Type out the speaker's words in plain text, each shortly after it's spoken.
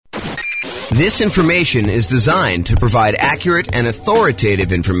This information is designed to provide accurate and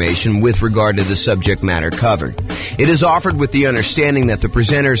authoritative information with regard to the subject matter covered. It is offered with the understanding that the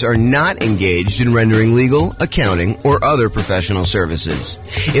presenters are not engaged in rendering legal, accounting, or other professional services.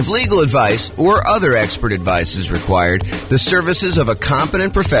 If legal advice or other expert advice is required, the services of a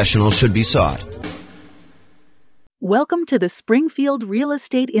competent professional should be sought. Welcome to the Springfield Real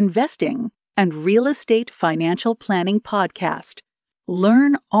Estate Investing and Real Estate Financial Planning Podcast.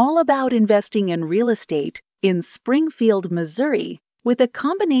 Learn all about investing in real estate in Springfield, Missouri, with a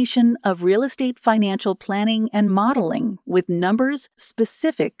combination of real estate financial planning and modeling with numbers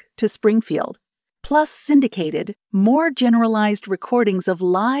specific to Springfield, plus syndicated, more generalized recordings of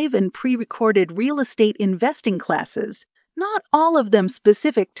live and pre-recorded real estate investing classes, not all of them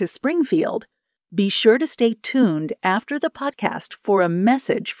specific to Springfield. Be sure to stay tuned after the podcast for a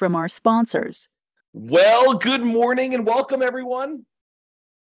message from our sponsors. Well, good morning and welcome, everyone.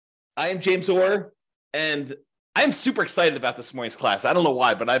 I am James Orr, and I'm super excited about this morning's class. I don't know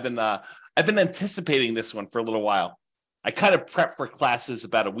why, but I've been anticipating this one for a little while. I kind of prep for classes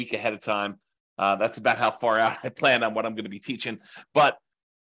about a week ahead of time. That's about how far out I plan on what I'm going to be teaching. But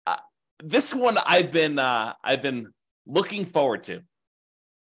this one I've been looking forward to.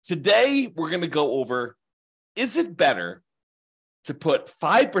 Today we're going to go over: is it better to put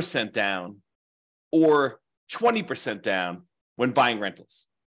 5% down or 20% down when buying rentals?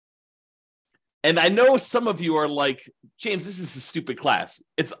 And I know some of you are like, James, this is a stupid class.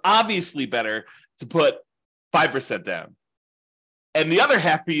 It's obviously better to put 5% down. And the other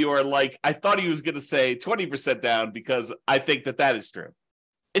half of you are like, I thought he was going to say 20% down because I think that is true.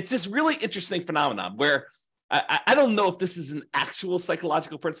 It's this really interesting phenomenon where I don't know if this is an actual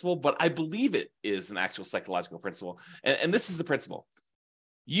psychological principle, but I believe it is an actual psychological principle. And this is the principle.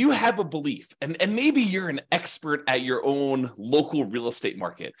 You have a belief, and maybe you're an expert at your own local real estate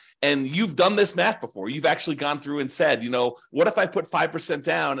market, and you've done this math before. You've actually gone through and said, what if I put 5%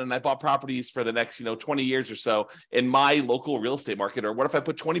 down and I bought properties for the next, 20 years or so in my local real estate market? Or what if I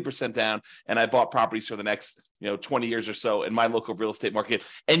put 20% down and I bought properties for the next, 20 years or so in my local real estate market?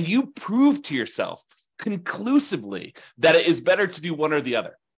 And you prove to yourself conclusively that it is better to do one or the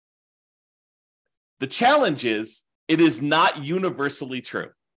other. The challenge is, it is not universally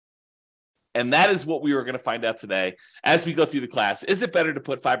true. And that is what we are going to find out today as we go through the class. Is it better to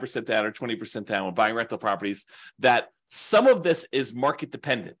put 5% down or 20% down when buying rental properties? That some of this is market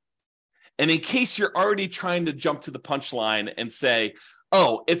dependent. And in case you're already trying to jump to the punchline and say,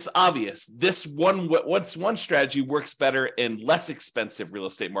 oh, it's obvious, this one strategy works better in less expensive real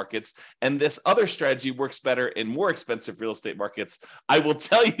estate markets, and this other strategy works better in more expensive real estate markets, I will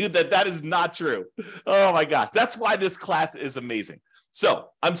tell you that is not true. Oh my gosh, that's why this class is amazing. So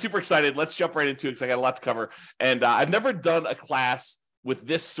I'm super excited. Let's jump right into it because I got a lot to cover. And I've never done a class with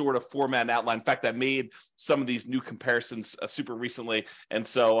this sort of format and outline. In fact, I made some of these new comparisons super recently. And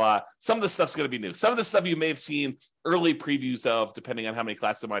so some of this stuff's going to be new. Some of the stuff you may have seen early previews of, depending on how many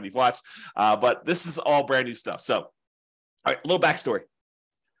classes of mine you've watched. But this is all brand new stuff. So, all right, a little backstory.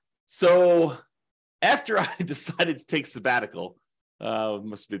 So after I decided to take sabbatical,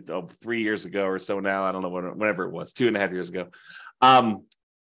 must have been 3 years ago or so now. I don't know, whenever it was, 2.5 years ago.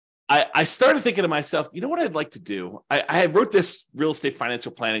 I started thinking to myself, you know what I'd like to do? I wrote this real estate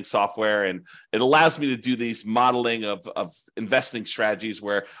financial planning software, and it allows me to do these modeling of investing strategies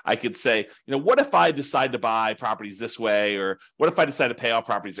where I could say, what if I decide to buy properties this way? Or what if I decide to pay off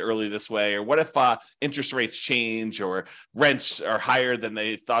properties early this way? Or what if interest rates change, or rents are higher than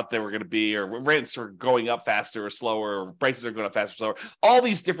they thought they were going to be, or rents are going up faster or slower, or prices are going up faster or slower? All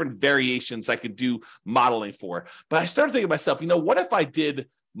these different variations I could do modeling for. But I started thinking to myself, what if I did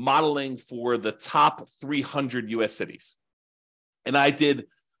modeling for the top 300 U.S. cities? And I did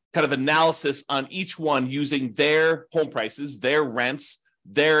kind of analysis on each one using their home prices, their rents,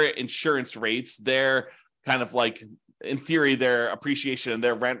 their insurance rates, their kind of like, in theory, their appreciation and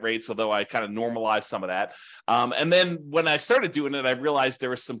their rent rates, although I kind of normalized some of that. And then when I started doing it, I realized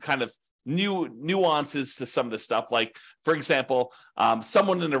there was some kind of new nuances to some of this stuff. Like, for example,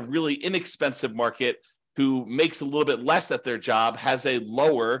 someone in a really inexpensive market who makes a little bit less at their job has a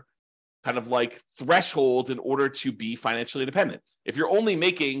lower kind of like threshold in order to be financially independent. If you're only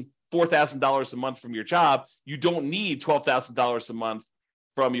making $4,000 a month from your job, you don't need $12,000 a month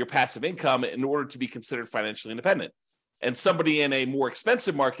from your passive income in order to be considered financially independent. And somebody in a more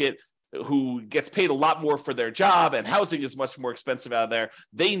expensive market who gets paid a lot more for their job and housing is much more expensive out there,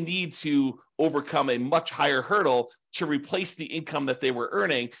 they need to overcome a much higher hurdle to replace the income that they were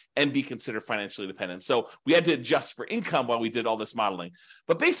earning and be considered financially independent. So we had to adjust for income while we did all this modeling.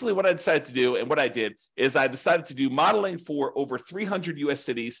 But basically what I decided to do, and what I did, is I decided to do modeling for over 300 US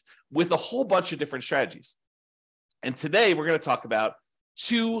cities with a whole bunch of different strategies. And today we're going to talk about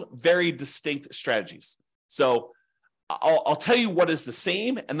two very distinct strategies. So I'll tell you what is the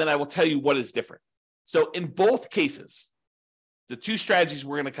same, and then I will tell you what is different. So in both cases, the two strategies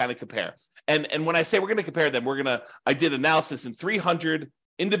we're going to kind of compare. And when I say we're going to compare them, I did analysis in 300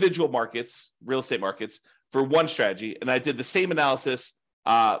 individual markets, real estate markets, for one strategy. And I did the same analysis.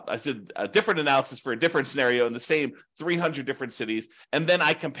 I did a different analysis for a different scenario in the same 300 different cities. And then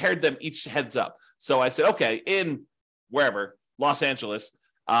I compared them each heads up. So I said, okay, in wherever, Los Angeles,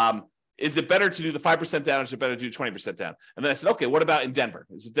 is it better to do the 5% down or is it better to do 20% down? And then I said, okay, what about in Denver?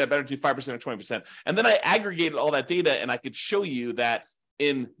 Is it better to do 5% or 20%? And then I aggregated all that data and I could show you that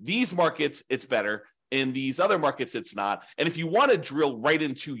in these markets, it's better. In these other markets, it's not. And if you want to drill right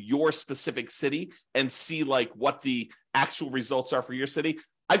into your specific city and see like what the actual results are for your city,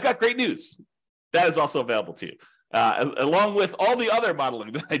 I've got great news. That is also available to you, along with all the other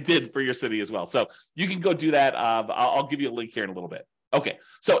modeling that I did for your city as well. So you can go do that. I'll give you a link here in a little bit. Okay,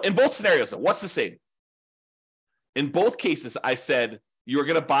 so in both scenarios, what's the same? In both cases, I said you're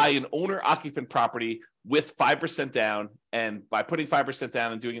going to buy an owner-occupant property with 5% down, and by putting 5%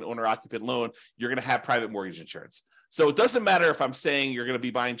 down and doing an owner-occupant loan, you're going to have private mortgage insurance. So it doesn't matter if I'm saying you're going to be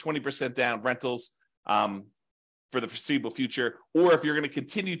buying 20% down rentals for the foreseeable future, or if you're going to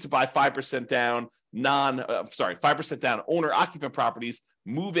continue to buy 5% down 5% down owner-occupant properties,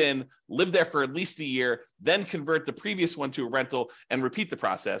 move in, live there for at least a year, then convert the previous one to a rental and repeat the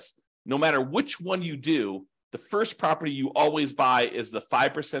process. No matter which one you do, the first property you always buy is the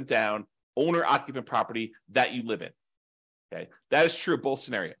 5% down owner-occupant property that you live in. Okay, that is true of both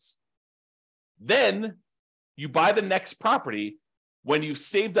scenarios. Then you buy the next property when you've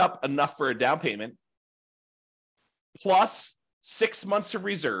saved up enough for a down payment, plus 6 months of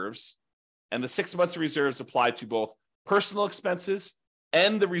reserves, and the 6 months of reserves apply to both personal expenses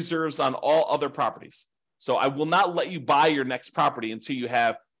and the reserves on all other properties. So I will not let you buy your next property until you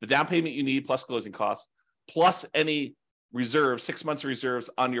have the down payment you need plus closing costs, plus any reserves, 6 months of reserves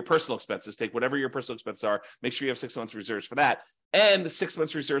on your personal expenses. Take whatever your personal expenses are, make sure you have 6 months of reserves for that, and 6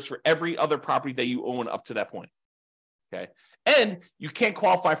 months of reserves for every other property that you own up to that point. Okay. And you can't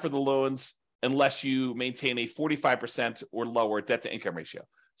qualify for the loans unless you maintain a 45% or lower debt to income ratio.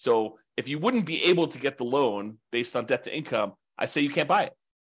 So if you wouldn't be able to get the loan based on debt to income, I say you can't buy it.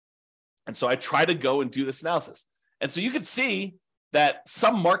 And so I try to go and do this analysis. And so you can see that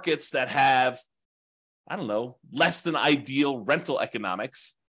some markets that have, less than ideal rental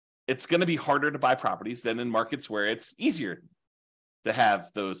economics, it's going to be harder to buy properties than in markets where it's easier to have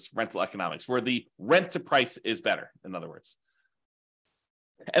those rental economics, where the rent to price is better, in other words.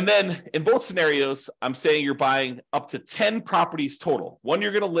 And then in both scenarios, I'm saying you're buying up to 10 properties total. One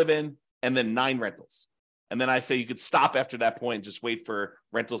you're going to live in, and then 9 rentals. And then I say you could stop after that point and just wait for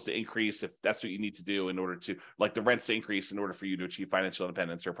rentals to increase if that's what you need to do in order to, like the rents to increase in order for you to achieve financial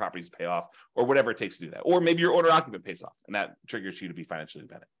independence or properties to pay off or whatever it takes to do that. Or maybe your owner-occupant pays off and that triggers you to be financially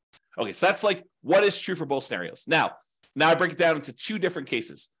independent. Okay, so that's like what is true for both scenarios. Now I break it down into two different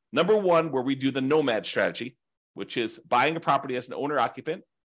cases. Number one, where we do the nomad strategy, which is buying a property as an owner-occupant,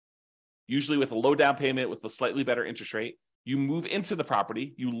 usually with a low down payment with a slightly better interest rate. You move into the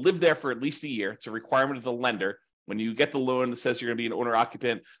property, you live there for at least a year. It's a requirement of the lender. When you get the loan that says you're going to be an owner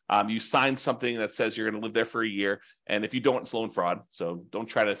occupant, you sign something that says you're going to live there for a year. And if you don't, it's loan fraud. So don't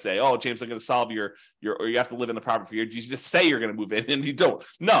try to say, oh, James, I'm going to solve or you have to live in the property for a year. You just say you're going to move in and you don't.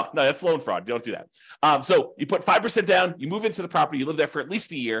 No, that's loan fraud. You don't do that. So you put 5% down, you move into the property, you live there for at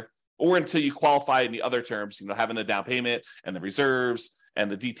least a year or until you qualify in the other terms, having the down payment and the reserves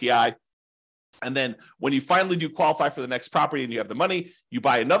and the DTI. And then when you finally do qualify for the next property and you have the money, you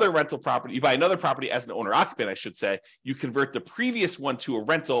buy another rental property, you buy another property as an owner occupant, I should say, you convert the previous one to a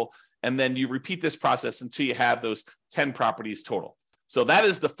rental, and then you repeat this process until you have those 10 properties total. So that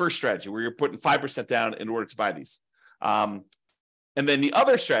is the first strategy where you're putting 5% down in order to buy these. And then the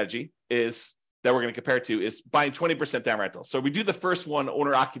other strategy is that we're going to compare it to is buying 20% down rental. So we do the first one,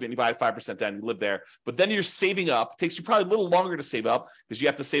 owner occupant, you buy 5% down, you live there, but then you're saving up. It takes you probably a little longer to save up because you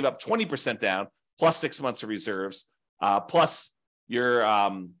have to save up 20% down plus 6 months of reserves, plus your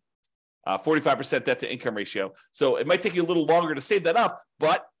 45% debt to income ratio. So it might take you a little longer to save that up,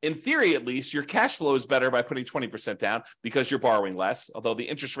 but in theory, at least, your cash flow is better by putting 20% down because you're borrowing less, although the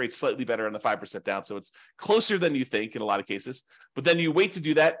interest rate's slightly better on the 5% down. So it's closer than you think in a lot of cases. But then you wait to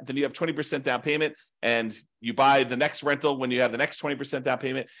do that. Then you have 20% down payment and you buy the next rental when you have the next 20% down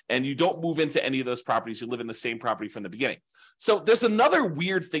payment, and you don't move into any of those properties. You live in the same property from the beginning. So there's another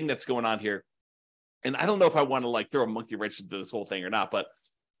weird thing that's going on here. And I don't know if I want to like throw a monkey wrench into this whole thing or not, but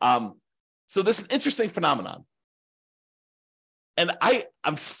so this is an interesting phenomenon. And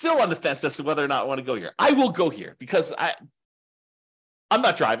I'm still on the fence as to whether or not I want to go here. I will go here because I'm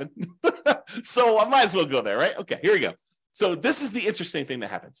not driving. So I might as well go there, right? Okay, here we go. So this is the interesting thing that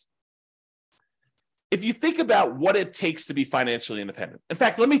happens. If you think about what it takes to be financially independent. In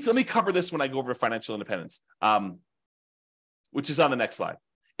fact, let me cover this when I go over financial independence, which is on the next slide.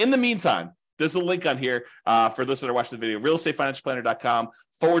 In the meantime, there's a link on here for those that are watching the video,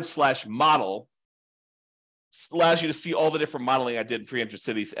 realestatefinancialplanner.com/model. Allows you to see all the different modeling I did in 300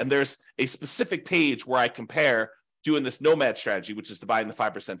 cities. And there's a specific page where I compare doing this nomad strategy, which is to buying the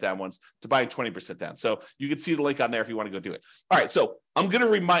 5% down ones, to buying 20% down. So you can see the link on there if you want to go do it. All right, so I'm going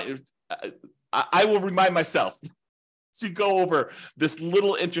to I will remind myself to go over this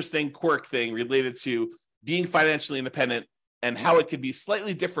little interesting quirk thing related to being financially independent and how it could be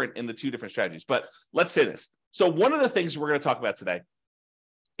slightly different in the two different strategies. But let's say this. So one of the things we're going to talk about today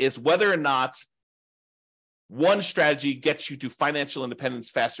is whether or not one strategy gets you to financial independence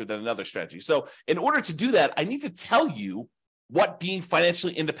faster than another strategy. So in order to do that, I need to tell you what being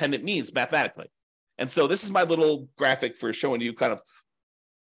financially independent means mathematically. And so this is my little graphic for showing you kind of,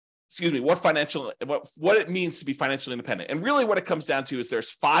 what it means to be financially independent. And really what it comes down to is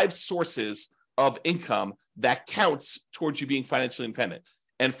there's 5 sources of income that counts towards you being financially independent.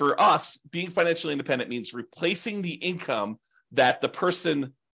 And for us, being financially independent means replacing the income that the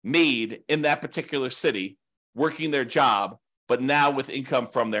person made in that particular city, working their job, but now with income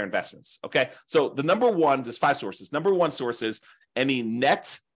from their investments. Okay. So there's 5 sources. Number one source is any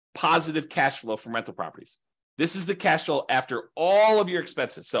net positive cash flow from rental properties. This is the cash flow after all of your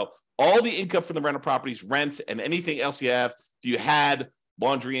expenses. So all the income from the rental properties, rent, and anything else you have. If you had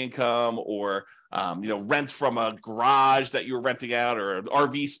laundry income or rent from a garage that you were renting out, or an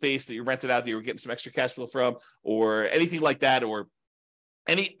RV space that you rented out that you were getting some extra cash flow from, or anything like that, or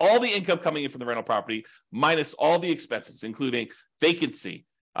all the income coming in from the rental property minus all the expenses, including vacancy,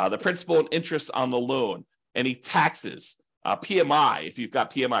 the principal and interest on the loan, any taxes, PMI, if you've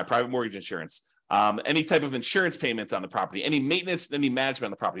got PMI, private mortgage insurance, any type of insurance payment on the property, any maintenance, any management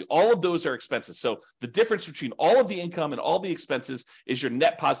on the property, all of those are expenses. So the difference between all of the income and all the expenses is your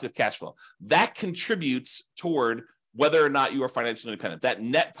net positive cash flow. That contributes toward whether or not you are financially independent. That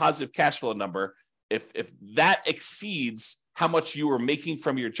net positive cash flow number, if that exceeds how much you are making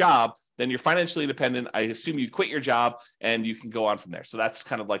from your job, then you're financially independent. I assume you quit your job and you can go on from there. So that's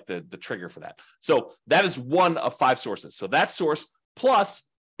kind of like the trigger for that. So that is one of 5 sources. So that source, plus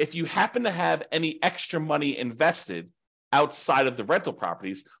if you happen to have any extra money invested outside of the rental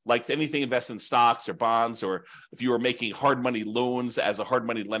properties, like anything invested in stocks or bonds, or if you are making hard money loans as a hard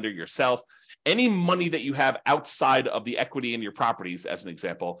money lender yourself, any money that you have outside of the equity in your properties, as an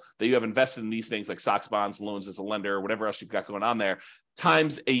example, that you have invested in these things like stocks, bonds, loans as a lender, or whatever else you've got going on there,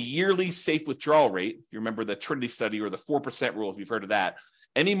 times a yearly safe withdrawal rate. If you remember the Trinity study or the 4% rule, if you've heard of that,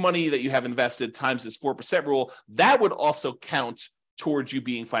 any money that you have invested times this 4% rule, that would also count towards you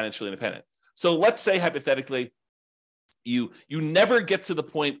being financially independent. So let's say hypothetically, you never get to the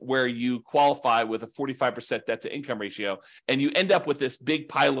point where you qualify with a 45% debt to income ratio and you end up with this big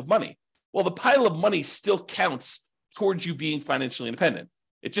pile of money. Well, the pile of money still counts towards you being financially independent.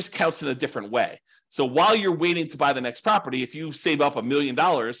 It just counts in a different way. So while you're waiting to buy the next property, if you save up $1 million,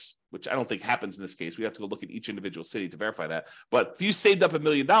 which I don't think happens in this case, we have to go look at each individual city to verify that. But if you saved up $1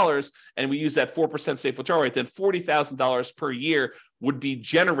 million and we use that 4% safe withdrawal rate, then $40,000 per year would be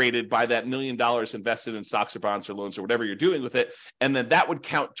generated by that $1 million invested in stocks or bonds or loans or whatever you're doing with it. And then that would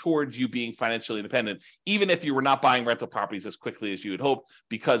count towards you being financially independent, even if you were not buying rental properties as quickly as you would hope,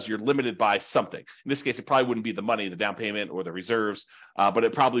 because you're limited by something. In this case, it probably wouldn't be the money, the down payment or the reserves, but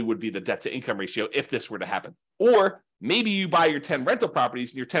it probably would be the debt to income ratio if this were to happen. Or maybe you buy your 10 rental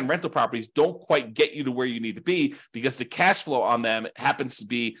properties and your 10 rental properties don't quite get you to where you need to be because the cash flow on them happens to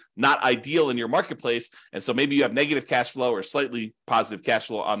be not ideal in your marketplace. And so maybe you have negative cash flow or slightly positive cash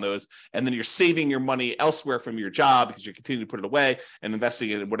flow on those. And then you're saving your money elsewhere from your job because you're continuing to put it away and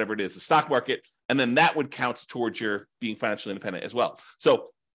investing in whatever it is, the stock market. And then that would count towards your being financially independent as well. So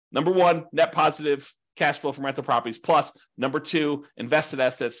number one, net positive cash flow from rental properties plus number 2, invested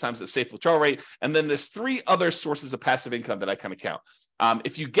assets times the safe withdrawal rate. And then there's 3 other sources of passive income that I kind of count.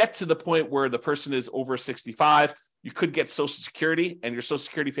 If you get to the point where the person is over 65, you could get Social Security, and your Social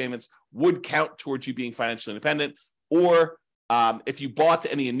Security payments would count towards you being financially independent. Or if you bought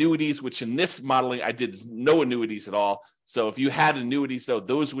any annuities, which in this modeling, I did no annuities at all. So if you had annuities, though,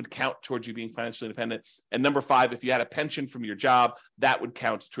 those would count towards you being financially independent. And number 5, if you had a pension from your job, that would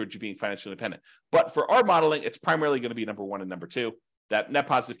count towards you being financially independent. But for our modeling, it's primarily going to be number 1 and number 2, that net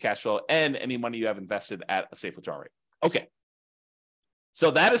positive cash flow and any money you have invested at a safe withdrawal rate. Okay.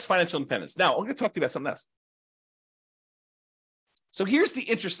 So that is financial independence. Now, I'm going to talk to you about something else. So here's the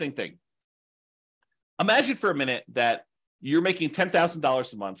interesting thing. Imagine for a minute that you're making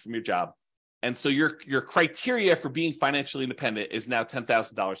 $10,000 a month from your job. And so your criteria for being financially independent is now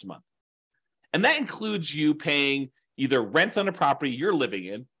 $10,000 a month. And that includes you paying either rent on a property you're living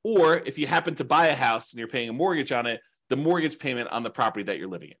in, or if you happen to buy a house and you're paying a mortgage on it, the mortgage payment on the property that you're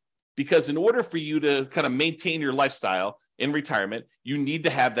living in. Because in order for you to kind of maintain your lifestyle in retirement, you need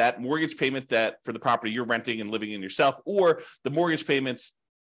to have that mortgage payment that for the property you're renting and living in yourself, or the mortgage payments.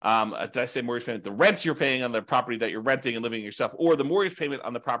 Did I say mortgage payment? The rent you're paying on the property that you're renting and living in yourself, or the mortgage payment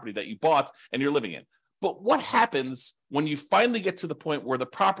on the property that you bought and you're living in. But what happens when you finally get to the point where the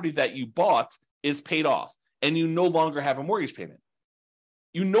property that you bought is paid off and you no longer have a mortgage payment?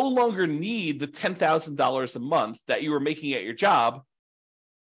 You no longer need the $10,000 a month that you were making at your job,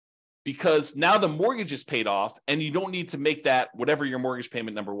 because now the mortgage is paid off and you don't need to make that whatever your mortgage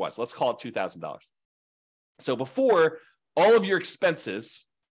payment number was. Let's call it $2,000. So before, all of your expenses,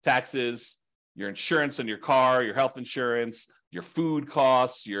 taxes, your insurance on your car, your health insurance, your food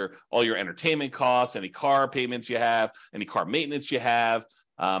costs, all your entertainment costs, any car payments you have, any car maintenance you have,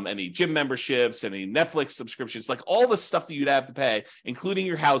 any gym memberships, any Netflix subscriptions, like all the stuff that you'd have to pay, including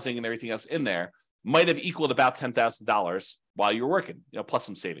your housing and everything else in there, might have equaled about $10,000 while you're working, plus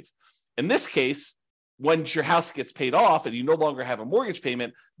some savings. In this case, when your house gets paid off and you no longer have a mortgage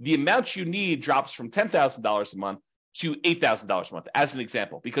payment, the amount you need drops from $10,000 a month to $8,000 a month, as an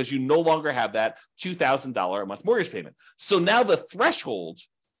example, because you no longer have that $2,000 a month mortgage payment. So now the threshold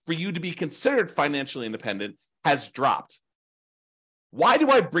for you to be considered financially independent has dropped. Why do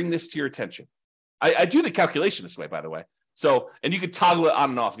I bring this to your attention? I do the calculation this way, by the way. So, and you could toggle it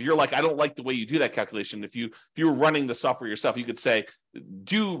on and off. If you're like, I don't like the way you do that calculation. If you were running the software yourself, you could say,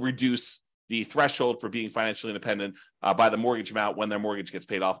 do reduce the threshold for being financially independent by the mortgage amount when their mortgage gets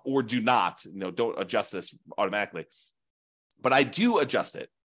paid off, or do not, don't adjust this automatically. But I do adjust it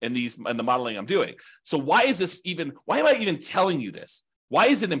in the modeling I'm doing. So why am I even telling you this? Why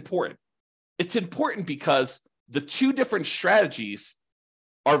is it important? It's important because the 2 different strategies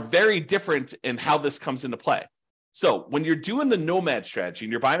are very different in how this comes into play. So when you're doing the nomad strategy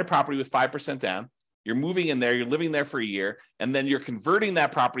and you're buying a property with 5% down, you're moving in there, you're living there for a year, and then you're converting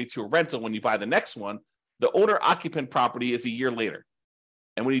that property to a rental when you buy the next one, the owner-occupant property is a year later.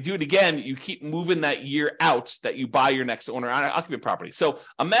 And when you do it again, you keep moving that year out that you buy your next owner-occupant property. So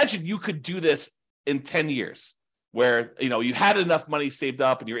imagine you could do this in 10 years where you had enough money saved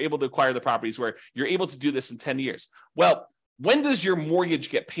up and you're able to acquire the properties where you're able to do this in 10 years. Well, when does your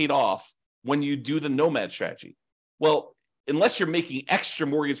mortgage get paid off when you do the nomad strategy? Well, unless you're making extra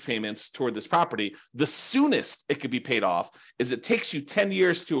mortgage payments toward this property, the soonest it could be paid off is it takes you 10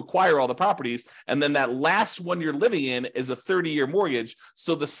 years to acquire all the properties. And then that last one you're living in is a 30-year mortgage.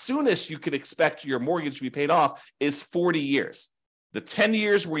 So the soonest you could expect your mortgage to be paid off is 40 years. The 10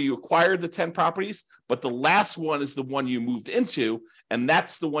 years where you acquired the 10 properties, but the last one is the one you moved into. And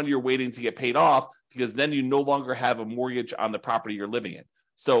that's the one you're waiting to get paid off, because then you no longer have a mortgage on the property you're living in.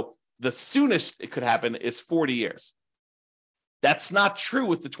 So the soonest it could happen is 40 years. That's not true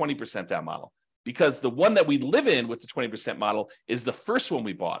with the 20% down model, because the one that we live in with the 20% model is the first one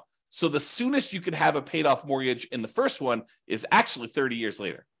we bought. So the soonest you could have a paid off mortgage in the first one is actually 30 years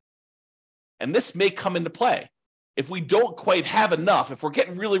later. And this may come into play. If we don't quite have enough, if we're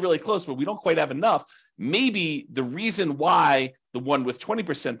getting really, really close, but we don't quite have enough, maybe the reason why the one with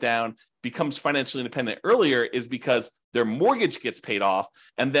 20% down becomes financially independent earlier is because their mortgage gets paid off,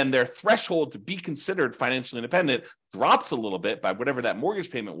 and then their threshold to be considered financially independent drops a little bit by whatever that mortgage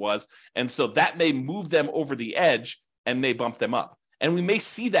payment was. And so that may move them over the edge and may bump them up. And we may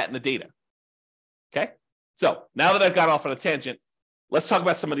see that in the data. Okay. So now that I've got off on a tangent, let's talk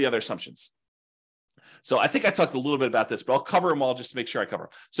about some of the other assumptions. So I think I talked a little bit about this, but I'll cover them all just to make sure I cover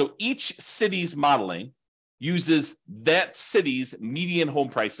them. So each city's modeling uses that city's median home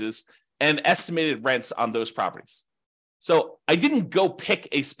prices and estimated rents on those properties. So I didn't go pick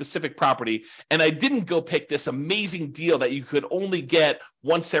a specific property, and I didn't go pick this amazing deal that you could only get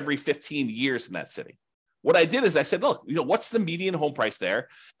once every 15 years in that city. What I did is I said, look, what's the median home price there?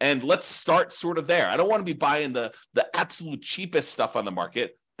 And let's start sort of there. I don't want to be buying the absolute cheapest stuff on the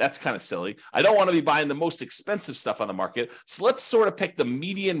market. That's kind of silly. I don't want to be buying the most expensive stuff on the market. So let's sort of pick the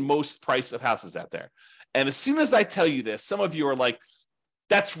median most price of houses out there. And as soon as I tell you this, some of you are like,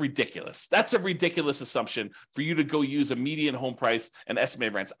 that's ridiculous. That's a ridiculous assumption for you to go use a median home price and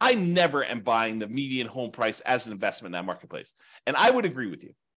estimate rents. I never am buying the median home price as an investment in that marketplace. And I would agree with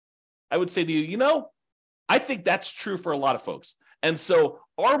you. I would say to you, I think that's true for a lot of folks. And so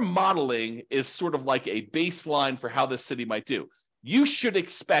our modeling is sort of like a baseline for how this city might do. You should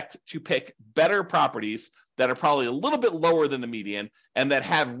expect to pick better properties that are probably a little bit lower than the median and that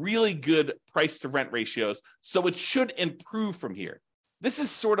have really good price to rent ratios. So it should improve from here. This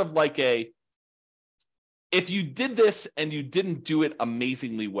is sort of like if you did this and you didn't do it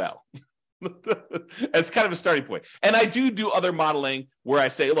amazingly well, as kind of a starting point. And I do other modeling where I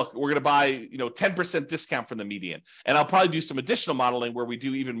say, look, we're going to buy, 10% discount from the median. And I'll probably do some additional modeling where we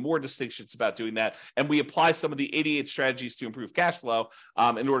do even more distinctions about doing that. And we apply some of the 88 strategies to improve cash flow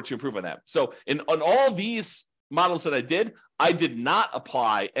in order to improve on that. So on all these models that I did not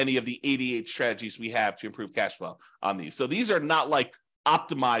apply any of the 88 strategies we have to improve cash flow on these. So these are not like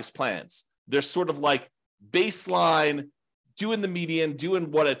optimized plans. They're sort of like baseline, doing the median, doing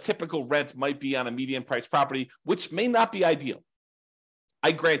what a typical rent might be on a median price property, which may not be ideal.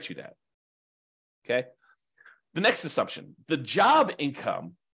 I grant you that. Okay. The next assumption, the job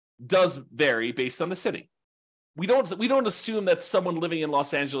income does vary based on the city. We don't assume that someone living in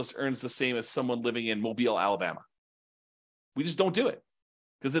Los Angeles earns the same as someone living in Mobile, Alabama. We just don't do it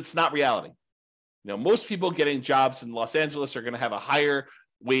because it's not reality. Most people getting jobs in Los Angeles are going to have a higher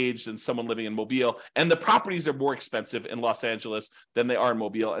wage than someone living in Mobile, and the properties are more expensive in Los Angeles than they are in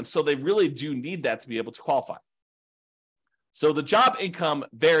Mobile, and so they really do need that to be able to qualify. So the job income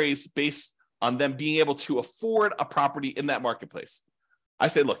varies based on them being able to afford a property in that marketplace. I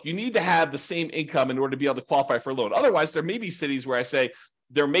say, look, you need to have the same income in order to be able to qualify for a loan. Otherwise, there may be cities where I say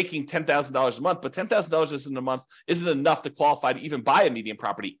they're making $10,000 a month, but $10,000 isn't enough to qualify to even buy a median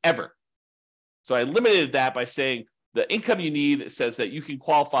property ever. So I limited that by saying the income you need says that you can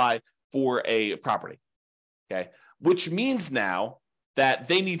qualify for a property, okay? Which means now that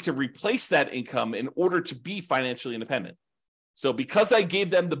they need to replace that income in order to be financially independent. So because I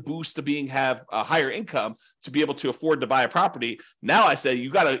gave them the boost to have a higher income to be able to afford to buy a property, now I say you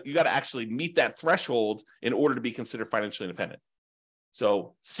got to actually meet that threshold in order to be considered financially independent.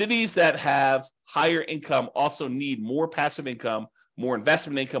 So cities that have higher income also need more passive income, more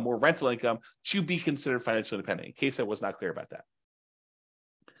investment income, more rental income to be considered financially independent, in case I was not clear about that.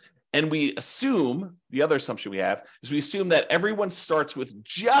 And we assume, the other assumption we have, is we assume that everyone starts with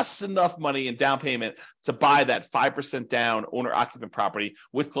just enough money in down payment to buy that 5% down owner-occupant property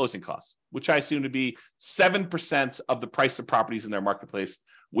with closing costs, which I assume to be 7% of the price of properties in their marketplace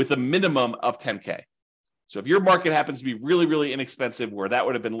with a minimum of $10K. So if your market happens to be really, really inexpensive, where that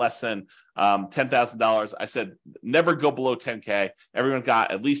would have been less than $10,000, I said never go below $10K. Everyone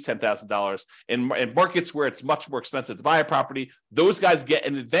got at least $10,000. In markets where it's much more expensive to buy a property, those guys get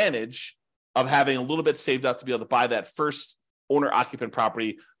an advantage of having a little bit saved up to be able to buy that first owner-occupant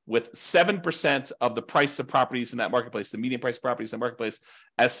property with 7% of the price of properties in that marketplace, the median price of properties in the marketplace,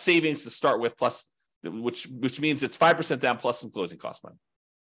 as savings to start with, plus which means it's 5% down plus some closing cost money.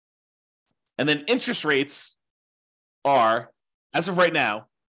 And then interest rates are, as of right now,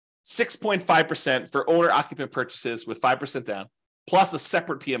 6.5% for owner-occupant purchases with 5% down, plus a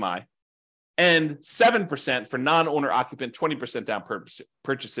separate PMI, and 7% for non-owner-occupant 20% down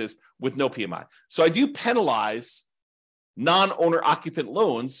purchases with no PMI. So I do penalize non-owner-occupant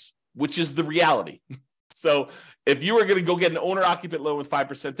loans, which is the reality. So if you were going to go get an owner-occupant loan with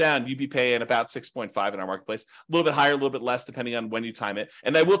 5% down, you'd be paying about 6.5 in our marketplace, a little bit higher, a little bit less, depending on when you time it.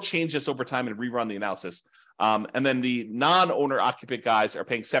 And I will change this over time and rerun the analysis. And then the non-owner-occupant guys are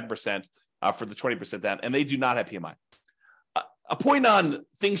paying 7% for the 20% down, and they do not have PMI. A point on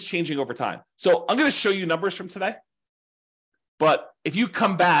things changing over time. So I'm going to show you numbers from today. But if you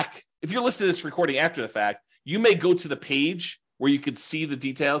come back, if you're listening to this recording after the fact, you may go to the page where you could see the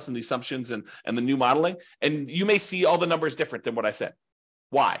details and the assumptions and the new modeling, and you may see all the numbers different than what I said.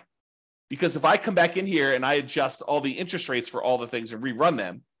 Why? Because if I come back in here and I adjust all the interest rates for all the things and rerun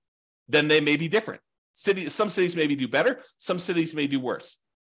them, then they may be different. Some cities maybe do better, some cities may do worse.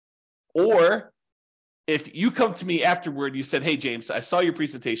 Or if you come to me afterward, you said, hey, James, I saw your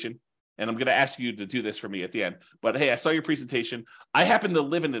presentation, and I'm going to ask you to do this for me at the end. But hey, I saw your presentation. I happen to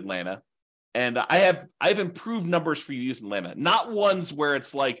live in Atlanta, And I've improved numbers for you using Lana, not ones where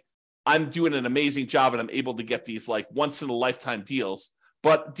it's like I'm doing an amazing job and I'm able to get these like once in a lifetime deals,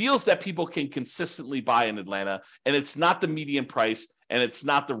 but deals that people can consistently buy in Atlanta. And it's not the median price and it's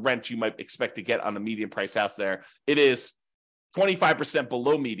not the rent you might expect to get on the median price house there. It is 25%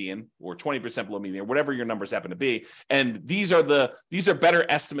 below median or 20% below median, whatever your numbers happen to be. And these are better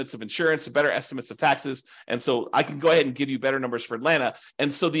estimates of insurance, better estimates of taxes. And so I can go ahead and give you better numbers for Atlanta.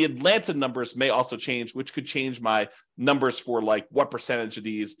 And so the Atlanta numbers may also change, which could change my numbers for like what percentage of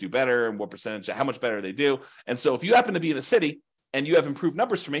these do better and what percentage, how much better they do. And so if you happen to be in the city and you have improved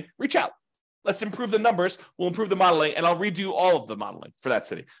numbers for me, reach out. Let's improve the numbers. We'll improve the modeling, and I'll redo all of the modeling for that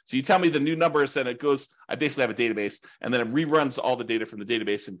city. So you tell me the new numbers, and it goes, I basically have a database, and then it reruns all the data from the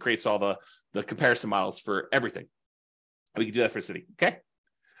database and creates all the comparison models for everything. We can do that for a city, okay?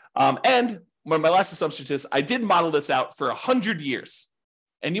 And one of my last assumptions is I did model this out for 100 years.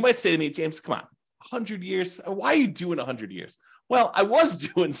 And you might say to me, James, come on, 100 years? Why are you doing 100 years? Well, I was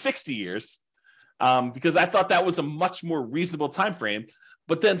doing 60 years because I thought that was a much more reasonable time frame.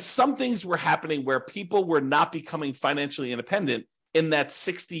 But then some things were happening where people were not becoming financially independent in that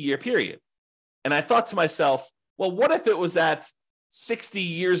 60-year period. And I thought to myself, well, what if it was at 60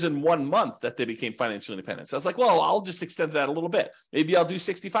 years and 1 month that they became financially independent? So I was like, well, I'll just extend that a little bit. Maybe I'll do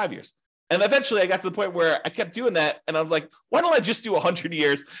 65 years. And eventually I got to the point where I kept doing that. And I was like, why don't I just do 100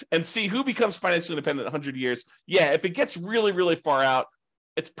 years and see who becomes financially independent in 100 years? Yeah, if it gets really, really far out,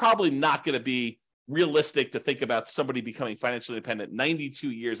 it's probably not going to be realistic to think about somebody becoming financially independent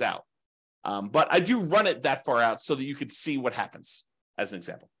 92 years out. But I do run it that far out so that you could see what happens as an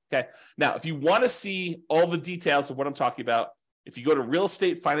example. Okay. Now, if you want to see all the details of what I'm talking about, if you go to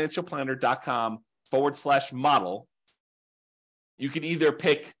realestatefinancialplanner.com/model, you can either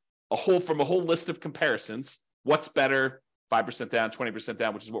pick from a whole list of comparisons. What's better? 5% down, 20%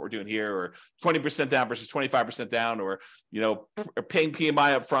 down, which is what we're doing here, or 20% down versus 25% down, or, paying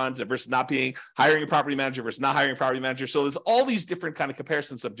PMI up front versus not paying, hiring a property manager versus not hiring a property manager. So there's all these different kind of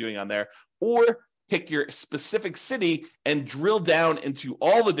comparisons I'm doing on there, or pick your specific city and drill down into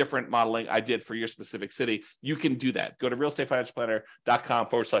all the different modeling I did for your specific city. You can do that. Go to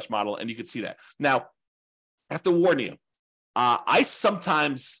realestatefinancialplanner.com/model and you can see that. Now, I have to warn you, I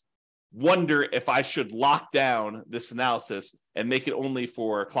sometimes wonder if I should lock down this analysis and make it only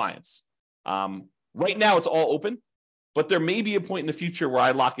for clients. Right now, it's all open, but there may be a point in the future where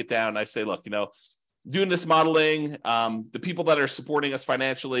I lock it down and I say, look, doing this modeling, the people that are supporting us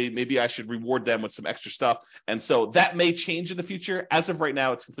financially, maybe I should reward them with some extra stuff. And so that may change in the future. As of right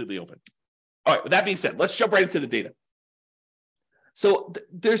now, it's completely open. All right, with that being said, let's jump right into the data. So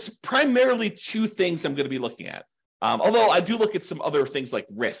there's primarily two things I'm going to be looking at. Although I do look at some other things like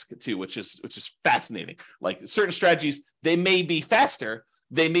risk too, which is fascinating. Like certain strategies, they may be faster,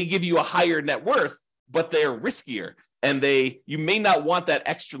 they may give you a higher net worth, but they're riskier, and you may not want that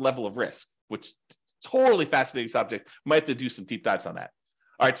extra level of risk, which totally fascinating subject. Might have to do some deep dives on that.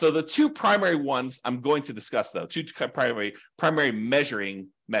 All right, so the two primary ones I'm going to discuss, though, two primary measuring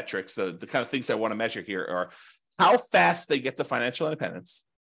metrics, the kind of things I want to measure here are how fast they get to financial independence,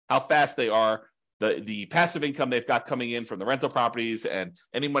 how fast they are, the passive income they've got coming in from the rental properties and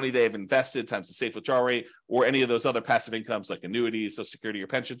any money they've invested times the safe withdrawal rate, or any of those other passive incomes like annuities, Social Security, or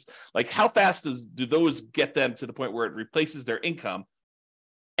pensions. Like how fast do those get them to the point where it replaces their income?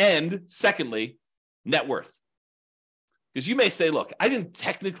 And secondly, net worth. Because you may say, look, I didn't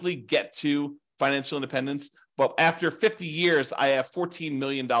technically get to financial independence, but after 50 years, I have $14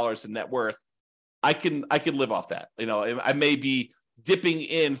 million in net worth. I can live off that. I may be dipping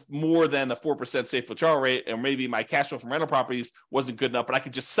in more than the 4% safe withdrawal rate, and maybe my cash flow from rental properties wasn't good enough, but I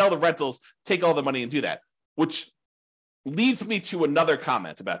could just sell the rentals, take all the money and do that, which leads me to another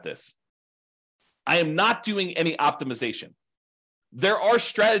comment about this. I am not doing any optimization. There are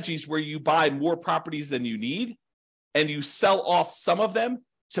strategies where you buy more properties than you need and you sell off some of them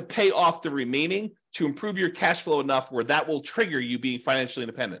to pay off the remaining to improve your cash flow enough where that will trigger you being financially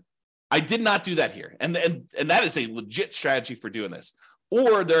independent. I did not do that here. And that is a legit strategy for doing this.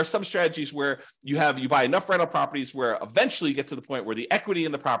 Or there are some strategies where you buy enough rental properties where eventually you get to the point where the equity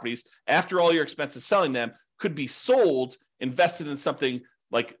in the properties, after all your expenses selling them, could be sold, invested in something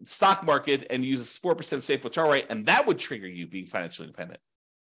like stock market and use a 4% safe withdrawal rate, and that would trigger you being financially independent.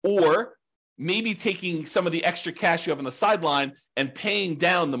 Or maybe taking some of the extra cash you have on the sideline and paying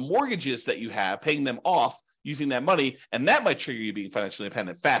down the mortgages that you have, paying them off, using that money, and that might trigger you being financially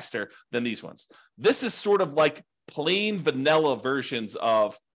independent faster than these ones. This is sort of like plain vanilla versions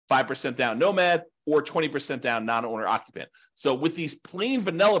of 5% down nomad or 20% down non-owner occupant. So with these plain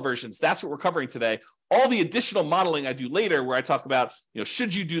vanilla versions, that's what we're covering today. All the additional modeling I do later, where I talk about,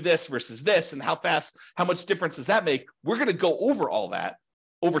 should you do this versus this, and how much difference does that make? We're going to go over all that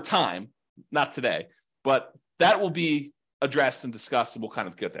over time, not today, but that will be addressed and discussed, and we'll kind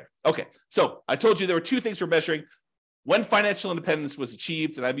of get there. Okay, so I told you there were two things we're measuring: when financial independence was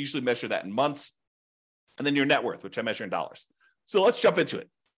achieved, and I usually measure that in months, and then your net worth, which I measure in dollars. So let's jump into it.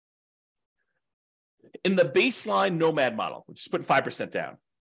 In the baseline nomad model, which is putting 5% down,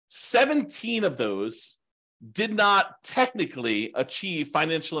 17 of those did not technically achieve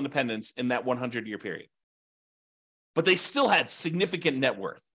financial independence in that 100-year period. But they still had significant net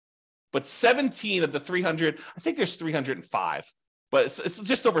worth. But 17 of the 300, I think there's 305, but it's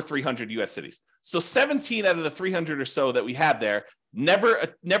just over 300 U.S. cities. So 17 out of the 300 or so that we have there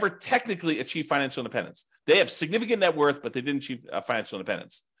never technically achieved financial independence. They have significant net worth, but they didn't achieve financial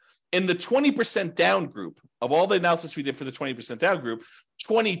independence. In the 20% down group, of all the analysis we did for the 20% down group,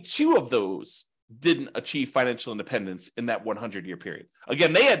 22 of those didn't achieve financial independence in that 100-year period.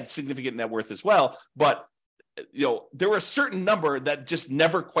 Again, they had significant net worth as well, but there were a certain number that just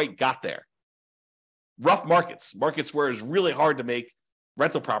never quite got there. Rough markets where it's really hard to make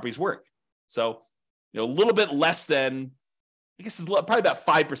rental properties work. So, a little bit less than, I guess it's probably about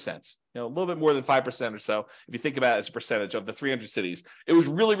 5%, a little bit more than 5% or so. If you think about it as a percentage of the 300 cities, it was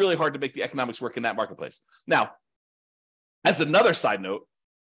really, really hard to make the economics work in that marketplace. Now, as another side note,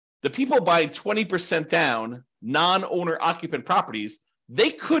 the people buying 20% down non-owner occupant properties, they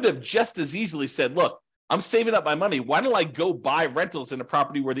could have just as easily said, look, I'm saving up my money. Why don't I go buy rentals in a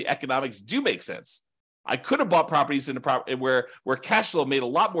property where the economics do make sense? I could have bought properties in a property where cash flow made a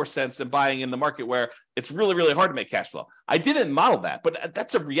lot more sense than buying in the market where it's really, really hard to make cash flow. I didn't model that, but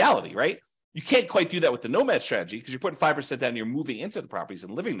that's a reality, right? You can't quite do that with the nomad strategy because you're putting 5% down and you're moving into the properties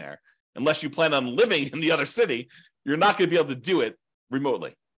and living there. Unless you plan on living in the other city, you're not going to be able to do it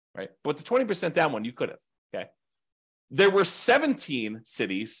remotely, right? But the 20% down one, you could have, okay? There were 17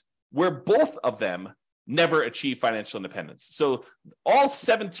 cities where both of them never achieved financial independence. So all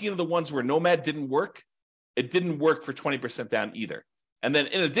 17 of the ones where nomad didn't work, it didn't work for 20% down either. And then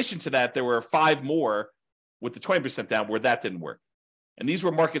in addition to that, there were 5 more with the 20% down where that didn't work. And these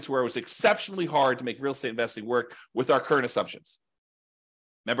were markets where it was exceptionally hard to make real estate investing work with our current assumptions.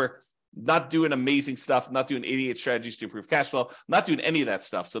 Remember, not doing amazing stuff, not doing 88 strategies to improve cash flow, not doing any of that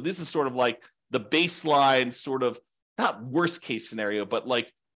stuff. So this is sort of like the baseline sort of, not worst case scenario, but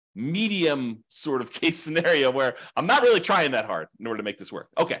like medium sort of case scenario where I'm not really trying that hard in order to make this work.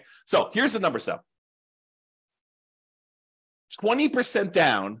 Okay, so here's the numbers though. 20%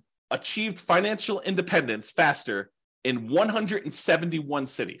 down achieved financial independence faster in 171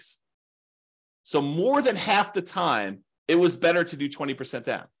 cities. So more than half the time, it was better to do 20%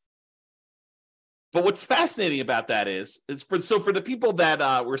 down. But what's fascinating about that is for the people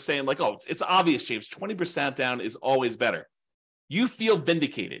that were saying like, oh, it's obvious, James, 20% down is always better. You feel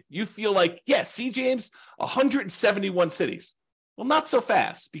vindicated. You feel like, yeah, see, James, 171 cities. Well, not so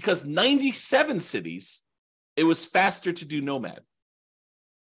fast, because 97 cities, it was faster to do nomad.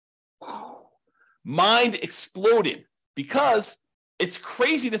 Mind exploded, because it's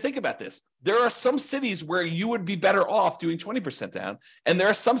crazy to think about this. There are some cities where you would be better off doing 20% down, and there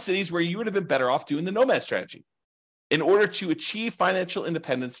are some cities where you would have been better off doing the nomad strategy in order to achieve financial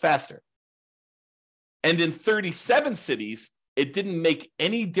independence faster. And in 37 cities, it didn't make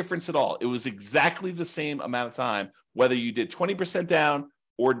any difference at all. It was exactly the same amount of time, whether you did 20% down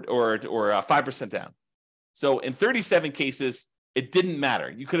or 5% down. So in 37 cases, it didn't matter.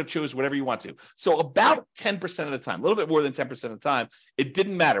 You could have chose whatever you want to. So about 10% of the time, a little bit more than 10% of the time, it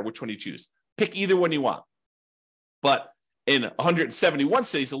didn't matter which one you choose. Pick either one you want. But in 171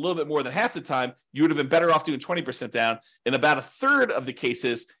 cities, a little bit more than half the time, you would have been better off doing 20% down. In about a third of the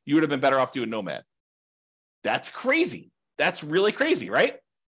cases, you would have been better off doing nomad. That's crazy. That's really crazy, right?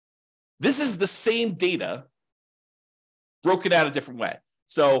 This is the same data broken out a different way.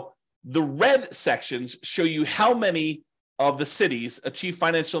 So the red sections show you how many of the cities achieve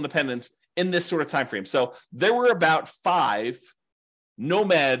financial independence in this sort of time frame. So there were about 5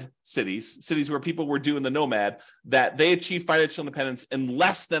 nomad cities where people were doing the nomad, that they achieved financial independence in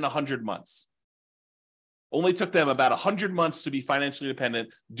less than 100 months. Only took them about 100 months to be financially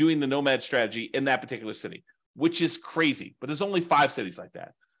independent doing the nomad strategy in that particular city, which is crazy. But there's only 5 cities like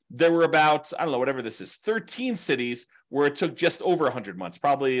that. There were about, I don't know, whatever this is, 13 cities where it took just over 100 months,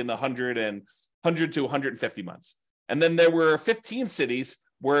 probably in the 100 to 150 months. And then there were 15 cities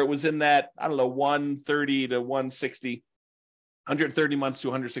where it was in that, I don't know, 130 to 160, 130 months to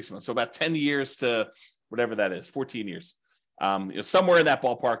 160 months. So about 10 years to whatever that is, 14 years, somewhere in that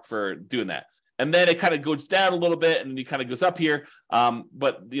ballpark for doing that. And then it kind of goes down a little bit and it kind of goes up here.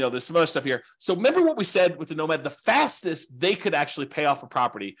 But there's some other stuff here. So remember what we said with the Nomad, the fastest they could actually pay off a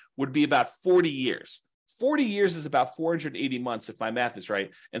property would be about 40 years. 40 years is about 480 months, if my math is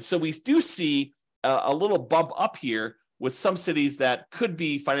right. And so we do see a little bump up here with some cities that could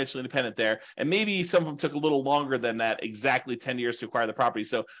be financially independent there. And maybe some of them took a little longer than that, exactly 10 years to acquire the property.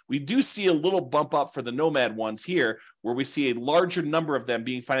 So we do see a little bump up for the Nomad ones here, where we see a larger number of them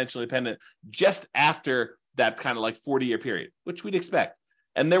being financially independent just after that kind of like 40-year period, which we'd expect.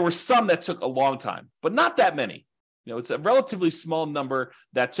 And there were some that took a long time, but not that many. It's a relatively small number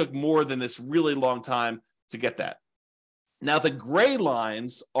that took more than this really long time to get that. Now, the gray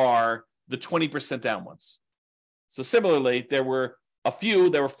lines are the 20% down ones. So similarly, there were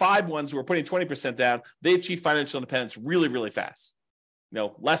 5 ones who were putting 20% down. They achieved financial independence really, really fast.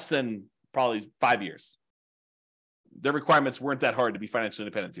 Less than probably 5 years. Their requirements weren't that hard to be financially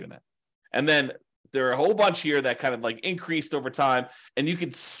independent doing that. And then there are a whole bunch here that kind of like increased over time, and you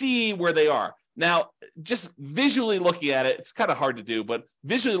can see where they are. Now, just visually looking at it, it's kind of hard to do, but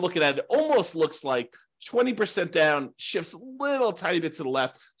visually looking at it, it almost looks like 20% down shifts a little tiny bit to the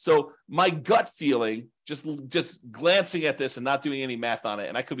left. So my gut feeling, just glancing at this and not doing any math on it,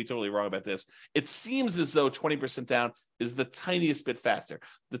 and I could be totally wrong about this, it seems as though 20% down is the tiniest bit faster,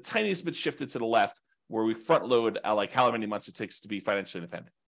 the tiniest bit shifted to the left, where we front load like however many months it takes to be financially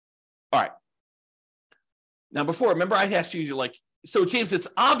independent. All right. Now, before, remember I asked you, like, so James, it's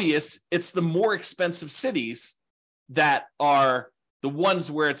obvious it's the more expensive cities that are the ones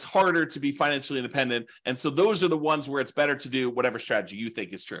where it's harder to be financially independent. And so those are the ones where it's better to do whatever strategy you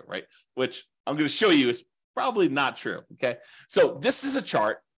think is true, right? Which I'm going to show you is probably not true, okay? So this is a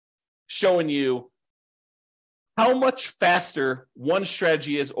chart showing you how much faster one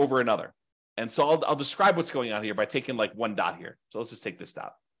strategy is over another. And so I'll describe what's going on here by taking like one dot here. So let's just take this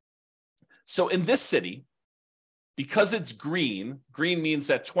dot. So in this city, because it's green means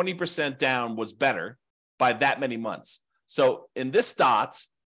that 20% down was better by that many months. So in this dot,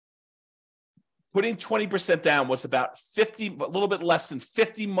 putting 20% down was about a little bit less than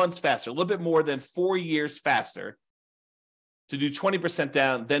 50 months faster, a little bit more than 4 years faster to do 20%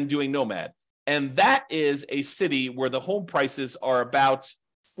 down than doing Nomad. And that is a city where the home prices are about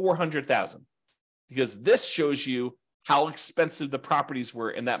 $400,000, because this shows you how expensive the properties were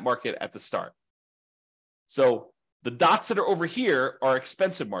in that market at the start. So the dots that are over here are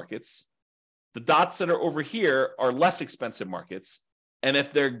expensive markets. The dots that are over here are less expensive markets. And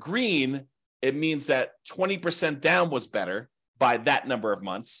if they're green, it means that 20% down was better by that number of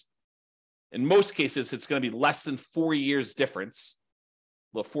months. In most cases, it's going to be less than 4 years difference.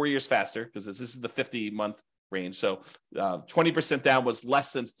 Well, 4 years faster, because this is the 50-month range. So 20% down was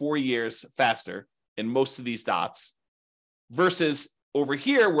less than 4 years faster in most of these dots. Versus over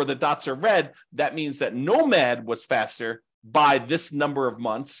here, where the dots are red, that means that Nomad was faster by this number of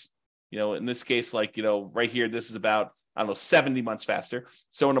months. In this case, like, right here, this is about, 70 months faster.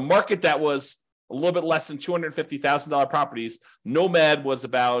 So in a market that was a little bit less than $250,000 properties, Nomad was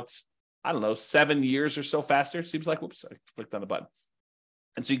about, 7 years or so faster. Seems like, whoops, I clicked on the button.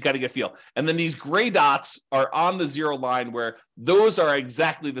 And so you got to get a feel. And then these gray dots are on the zero line, where those are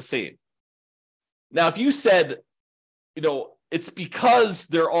exactly the same. Now, if you said, it's because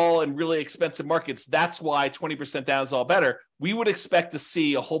they're all in really expensive markets, that's why 20% down is all better, we would expect to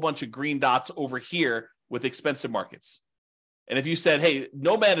see a whole bunch of green dots over here with expensive markets. And if you said, hey,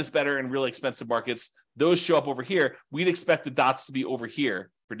 Nomad is better in really expensive markets, those show up over here, we'd expect the dots to be over here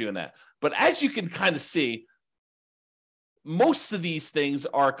for doing that. But as you can kind of see, most of these things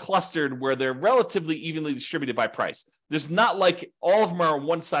are clustered where they're relatively evenly distributed by price. There's not like all of them are on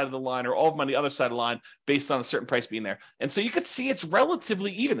one side of the line or all of them on the other side of the line based on a certain price being there. And so you could see it's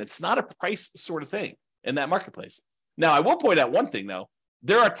relatively even. It's not a price sort of thing in that marketplace. Now, I will point out one thing, though.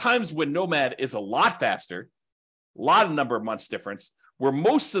 There are times when Nomad is a lot faster, a lot of number of months difference, where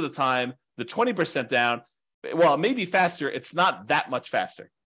most of the time the 20% down, well, it may be faster. It's not that much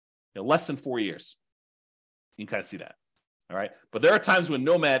faster, less than 4 years. You can kind of see that. All right. But there are times when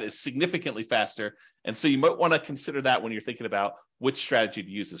Nomad is significantly faster. And so you might want to consider that when you're thinking about which strategy to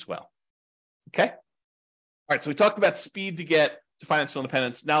use as well. Okay. All right. So we talked about speed to get to financial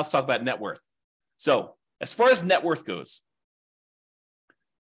independence. Now let's talk about net worth. So as far as net worth goes,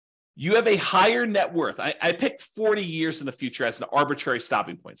 you have a higher net worth. I picked 40 years in the future as an arbitrary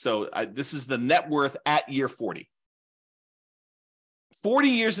stopping point. So this is the net worth at year 40. 40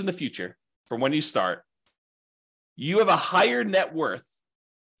 years in the future from when you start, you have a higher net worth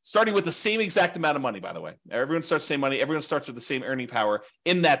starting with the same exact amount of money, by the way. Everyone starts the same money. Everyone starts with the same earning power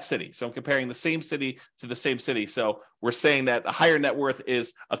in that city. So I'm comparing the same city to the same city. So we're saying that a higher net worth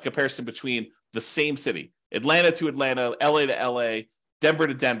is a comparison between the same city, Atlanta to Atlanta, LA to LA, Denver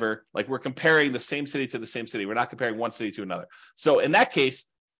to Denver. Like we're comparing the same city to the same city. We're not comparing one city to another. So in that case,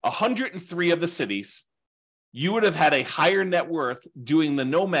 103 of the cities, you would have had a higher net worth doing the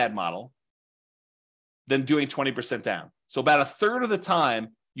nomad model than doing 20% down. So about a third of the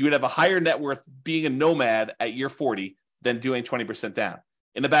time, you would have a higher net worth being a nomad at year 40 than doing 20% down.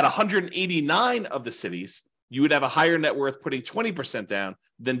 In about 189 of the cities, you would have a higher net worth putting 20% down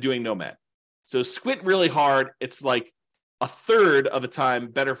than doing nomad. So squint really hard. It's like a third of the time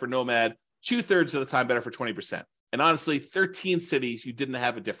better for nomad, 2/3 of the time better for 20%. And honestly, 13 cities, you didn't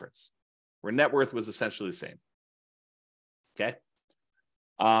have a difference where net worth was essentially the same. Okay.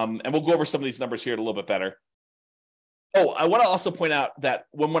 And we'll go over some of these numbers here a little bit better. Oh, I want to also point out that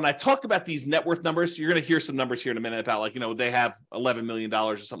when I talk about these net worth numbers, you're going to hear some numbers here in a minute about like, they have $11 million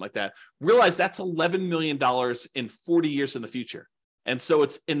or something like that. Realize that's $11 million in 40 years in the future. And so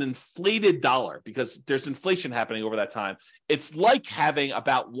it's an inflated dollar because there's inflation happening over that time. It's like having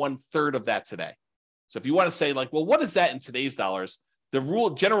about 1/3 of that today. So if you want to say like, well, what is that in today's dollars?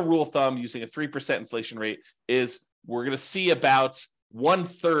 The general rule of thumb using a 3% inflation rate is we're going to see about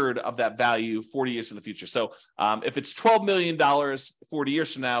 1/3 of that value 40 years in the future. So if it's $12 million 40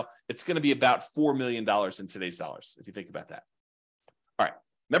 years from now, it's going to be about $4 million in today's dollars, if you think about that. All right.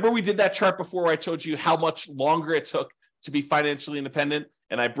 Remember we did that chart before where I told you how much longer it took to be financially independent?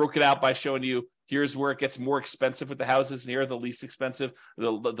 And I broke it out by showing you here's where it gets more expensive with the houses. And here are the least expensive,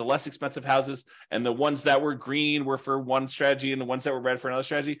 the less expensive houses. And the ones that were green were for one strategy and the ones that were red for another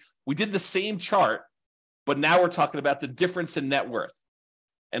strategy. We did the same chart, but now we're talking about the difference in net worth.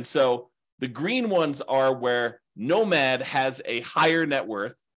 And so the green ones are where nomad has a higher net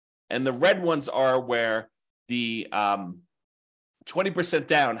worth, and the red ones are where the 20%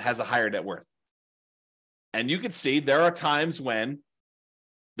 down has a higher net worth. And you can see there are times when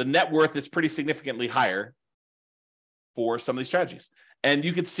the net worth is pretty significantly higher for some of these strategies. And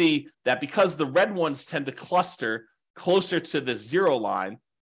you can see that because the red ones tend to cluster closer to the zero line,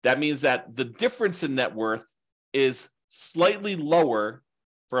 that means that the difference in net worth is slightly lower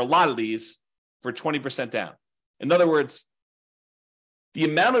for a lot of these for 20% down. In other words, the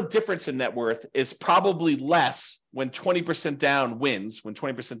amount of difference in net worth is probably less when 20% down wins, when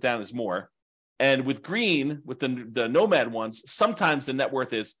 20% down is more. And with green, with the nomad ones, sometimes the net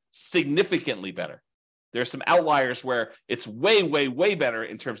worth is significantly better. There are some outliers where it's way, way, way better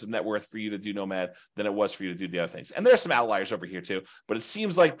in terms of net worth for you to do nomad than it was for you to do the other things. And there are some outliers over here too, but it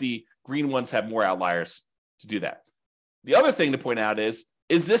seems like the green ones have more outliers to do that. The other thing to point out is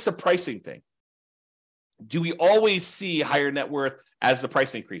this a pricing thing? Do we always see higher net worth as the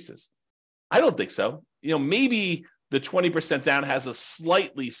price increases? I don't think so. Maybe the 20% down has a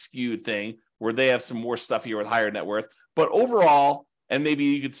slightly skewed thing where they have some more stuff here with higher net worth. But overall, and maybe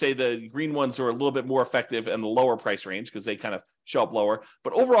you could say the green ones are a little bit more effective in the lower price range because they kind of show up lower.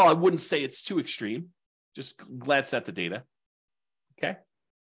 But overall, I wouldn't say it's too extreme. Just glance at the data. Okay.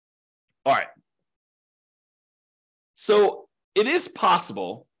 All right. So it is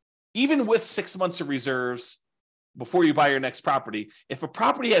possible, even with 6 months of reserves before you buy your next property, if a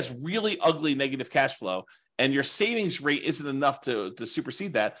property has really ugly negative cash flow and your savings rate isn't enough to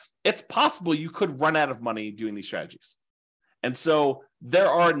supersede that, it's possible you could run out of money doing these strategies. And so there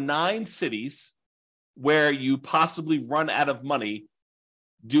are 9 cities where you possibly run out of money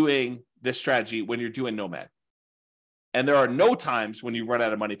doing this strategy when you're doing nomad. And there are no times when you run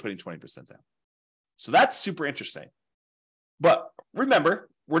out of money putting 20% down. So that's super interesting. But remember,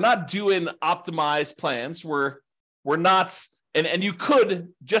 we're not doing optimized plans. We're not, and you could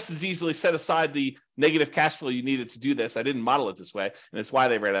just as easily set aside the negative cash flow you needed to do this. I didn't model it this way, and it's why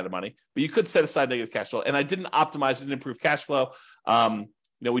they ran out of money. But you could set aside negative cash flow, and I didn't optimize it and improve cash flow.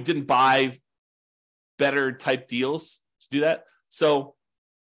 We didn't buy better type deals to do that. So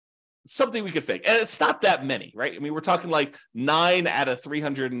it's something we could fake, and it's not that many, right? I mean, we're talking like 9 out of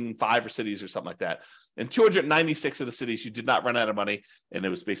 305 cities or something like that. And 296 of the cities, you did not run out of money, and it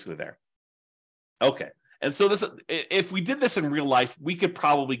was basically there. Okay. And so if we did this in real life, we could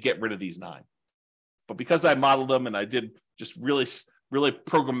probably get rid of these 9. But because I modeled them and I did just really, really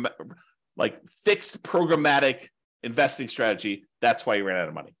fixed programmatic investing strategy, that's why you ran out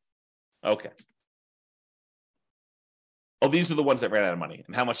of money. Okay. Oh, these are the ones that ran out of money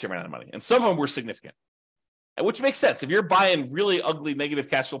and how much they ran out of money. And some of them were significant, which makes sense. If you're buying really ugly negative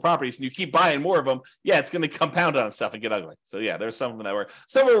cash flow properties and you keep buying more of them, yeah, it's going to compound on itself and get ugly. So yeah, there's some of them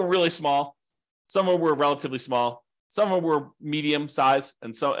that were really small. Some of them were relatively small. Some of them were medium size,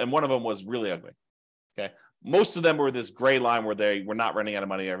 and one of them was really ugly. Okay. Most of them were this gray line where they were not running out of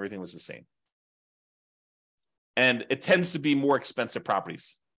money. Everything was the same. And it tends to be more expensive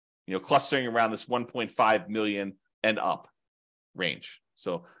properties, clustering around this 1.5 million and up range.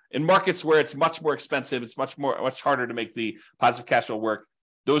 So in markets where it's much more expensive, it's much harder to make the positive cash flow work.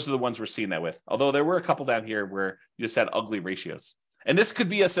 Those are the ones we're seeing that with. Although there were a couple down here where you just had ugly ratios. And this could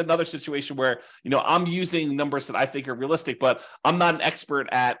be another situation where, I'm using numbers that I think are realistic, but I'm not an expert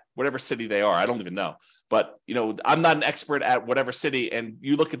at whatever city they are. I don't even know. But, I'm not an expert at whatever city. And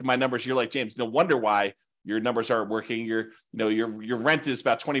you look at my numbers, you're like, James, no wonder why your numbers aren't working. Your rent is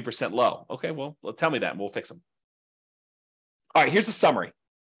about 20% low. Okay, well, tell me that and we'll fix them. All right, here's the summary.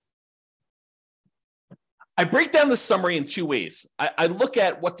 I break down the summary in two ways. I look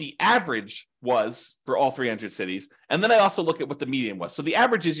at what the average was for all 300 cities, and then I also look at what the median was. So the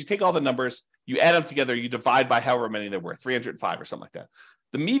average is you take all the numbers, you add them together, you divide by however many there were, 305 or something like that.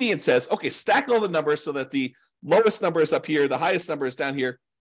 The median says, okay, stack all the numbers so that the lowest number is up here, the highest number is down here,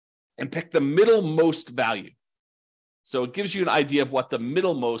 and pick the middlemost value. So it gives you an idea of what the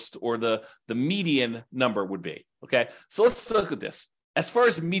middlemost or the median number would be. Okay, so let's look at this. As far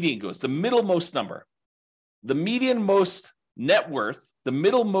as median goes, the middlemost number, the median most net worth, the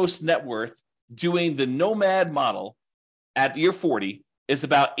middlemost net worth doing the Nomad model at year 40 is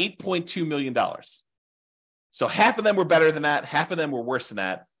about $8.2 million. So half of them were better than that, half of them were worse than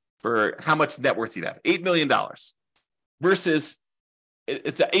that for how much net worth you'd have. $8 million versus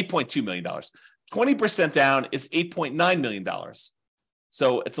it's at $8.2 million. 20% down is $8.9 million.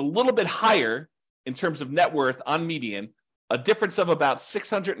 So it's a little bit higher in terms of net worth on median, a difference of about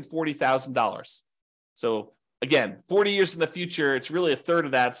 $640,000. So again, 40 years in the future, it's really a third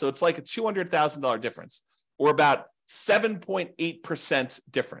of that. So it's like a $200,000 difference, or about 7.8%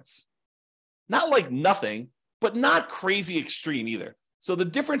 difference. Not like nothing, but not crazy extreme either. So the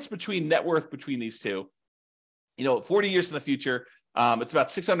difference between net worth between these two, 40 years in the future, it's about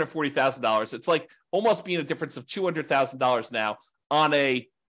 $640,000. It's like almost being a difference of $200,000 now on a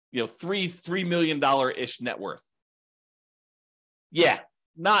 $3 million-ish net worth. Yeah,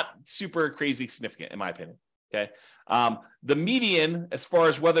 not super crazy significant in my opinion. Okay, the median, as far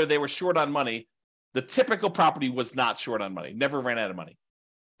as whether they were short on money, the typical property was not short on money, never ran out of money,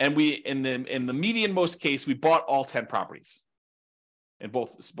 and we in the median most case we bought all 10 properties in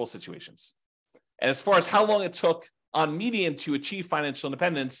both situations. And as far as how long it took on median to achieve financial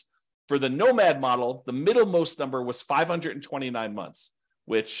independence, for the Nomad model, the middlemost number was 529 months.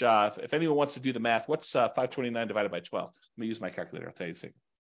 Which, if anyone wants to do the math, what's 529 divided by 12? Let me use my calculator. I'll tell you a second.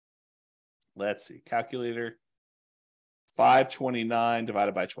 Let's see. Calculator. 529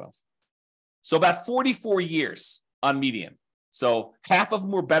 divided by 12. So about 44 years on median. So half of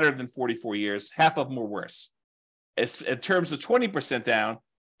them were better than 44 years. Half of them were worse. In terms of 20% down,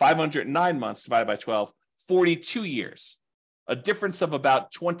 509 months divided by 12, 42 years. A difference of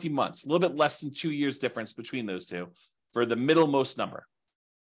about 20 months. A little bit less than 2 years difference between those two for the middlemost number.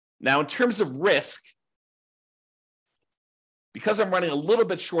 Now, in terms of risk, because I'm running a little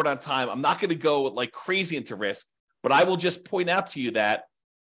bit short on time, I'm not going to go like crazy into risk, but I will just point out to you that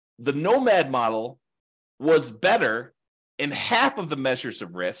the Nomad model was better in half of the measures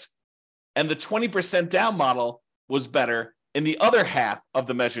of risk, and the 20% down model was better in the other half of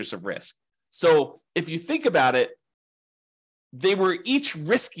the measures of risk. So if you think about it, they were each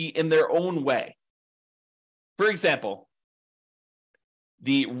risky in their own way. For example,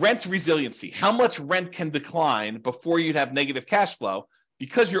 the rent resiliency, how much rent can decline before you'd have negative cash flow,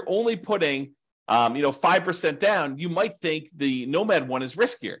 because you're only putting 5% down, you might think the Nomad one is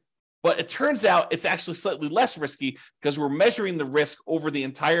riskier. But it turns out it's actually slightly less risky because we're measuring the risk over the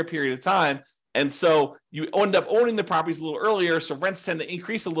entire period of time. And so you end up owning the properties a little earlier, so rents tend to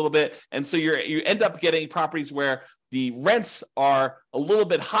increase a little bit. And so you end up getting properties where the rents are a little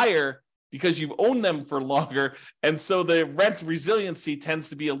bit higher because you've owned them for longer. And so the rent resiliency tends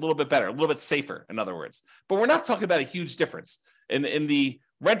to be a little bit better, a little bit safer, in other words. But we're not talking about a huge difference. In the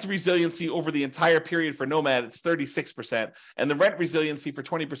rent resiliency over the entire period for Nomad, it's 36%. And the rent resiliency for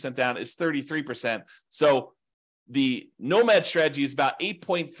 20% down is 33%. So the Nomad strategy is about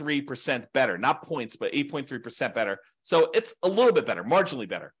 8.3% better, not points, but 8.3% better. So it's a little bit better, marginally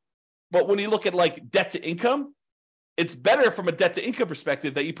better. But when you look at like debt to income, it's better from a debt to income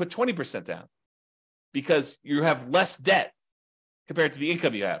perspective that you put 20% down because you have less debt compared to the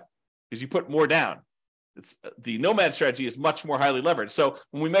income you have because you put more down. The Nomad strategy is much more highly leveraged. So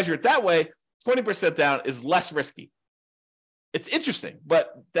when we measure it that way, 20% down is less risky. It's interesting,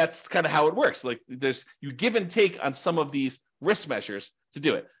 but that's kind of how it works. Like you give and take on some of these risk measures to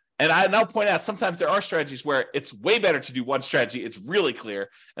do it. And I now point out sometimes there are strategies where it's way better to do one strategy. It's really clear.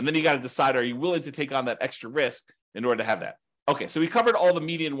 And then you got to decide, are you willing to take on that extra risk in order to have that? Okay, so we covered all the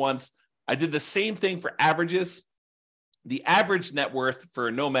median ones. I did the same thing for averages. The average net worth for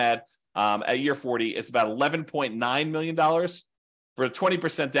a nomad at year 40 is about $11.9 million. For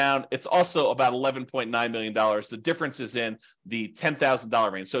 20% down, it's also about $11.9 million. The difference is in the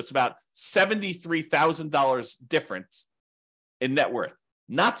 $10,000 range. So it's about $73,000 difference in net worth.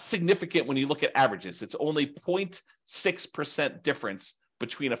 Not significant when you look at averages. It's only 0.6% difference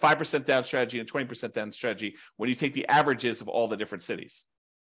between a 5% down strategy and a 20% down strategy when you take the averages of all the different cities.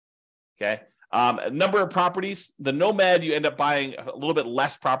 Okay. Number of properties, the nomad, you end up buying a little bit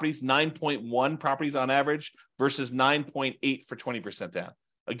less properties, 9.1 properties on average versus 9.8 for 20% down.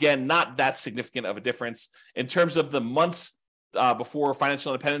 Again, not that significant of a difference. In terms of the months before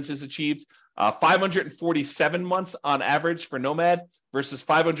financial independence is achieved, 547 months on average for nomad versus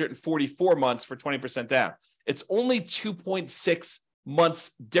 544 months for 20% down. It's only 2.6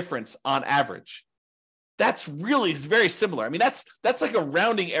 months difference on average. That's really very similar. I mean, that's like a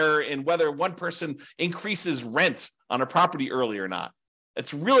rounding error in whether one person increases rent on a property early or not.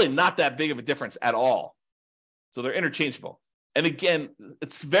 It's really not that big of a difference at all. So they're interchangeable. And again,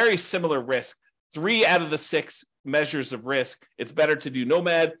 it's very similar risk. 3 out of the 6 measures of risk, it's better to do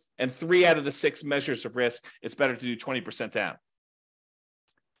nomad, and 3 out of the 6 measures of risk, it's better to do 20% down.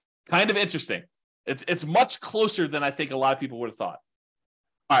 Kind of interesting. It's much closer than I think a lot of people would have thought.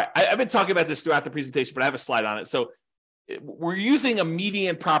 All right, I've been talking about this throughout the presentation, but I have a slide on it. So we're using a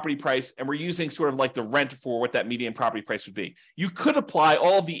median property price, and we're using sort of like the rent for what that median property price would be. You could apply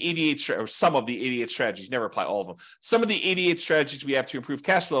all of the 88, or some of the 88 strategies, never apply all of them. Some of the 88 strategies we have to improve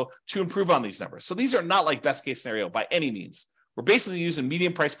cash flow to improve on these numbers. So these are not like best case scenario by any means. We're basically using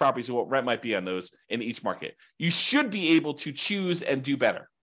median price properties and what rent might be on those in each market. You should be able to choose and do better.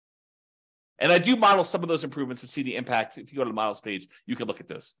 And I do model some of those improvements to see the impact. If you go to the models page, you can look at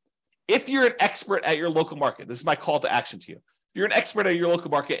those. If you're an expert at your local market, this is my call to action to you. If you're an expert at your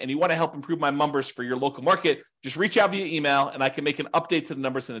local market and you want to help improve my numbers for your local market, just reach out via email and I can make an update to the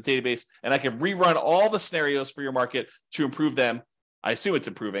numbers in the database and I can rerun all the scenarios for your market to improve them. I assume it's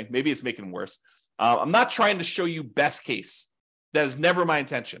improving. Maybe it's making them worse. I'm not trying to show you best case. That is never my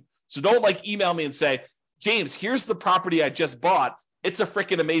intention. So don't email me and say, James, here's the property I just bought. It's a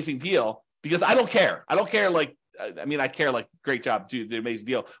freaking amazing deal. Because I don't care. I don't care I care great job, dude, the amazing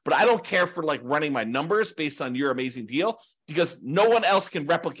deal. But I don't care for running my numbers based on your amazing deal because no one else can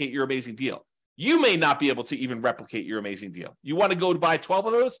replicate your amazing deal. You may not be able to even replicate your amazing deal. You want to go buy 12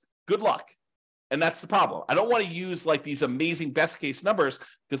 of those? Good luck. And that's the problem. I don't want to use these amazing best case numbers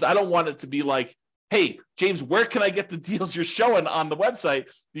because I don't want it to be hey, James, where can I get the deals you're showing on the website?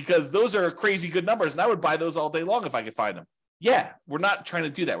 Because those are crazy good numbers. And I would buy those all day long if I could find them. Yeah, we're not trying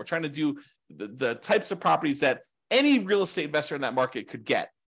to do that. We're trying to do the types of properties that any real estate investor in that market could get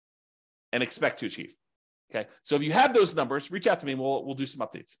and expect to achieve. Okay, so if you have those numbers, reach out to me and we'll do some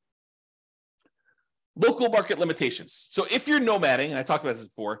updates. Local market limitations. So if you're nomading, and I talked about this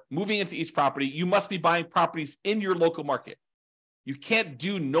before, moving into each property, you must be buying properties in your local market. You can't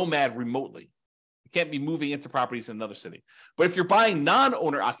do nomad remotely. You can't be moving into properties in another city. But if you're buying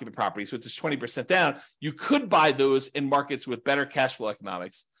non-owner occupant properties, which is 20% down, you could buy those in markets with better cash flow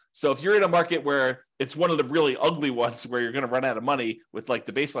economics. So if you're in a market where it's one of the really ugly ones where you're going to run out of money with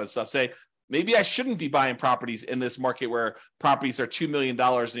the baseline stuff, say, maybe I shouldn't be buying properties in this market where properties are $2 million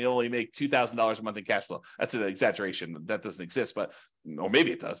and you only make $2,000 a month in cash flow. That's an exaggeration. That doesn't exist, or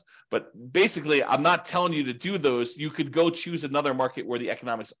maybe it does. But basically, I'm not telling you to do those. You could go choose another market where the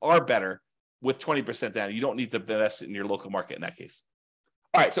economics are better with 20% down. You don't need to invest in your local market in that case.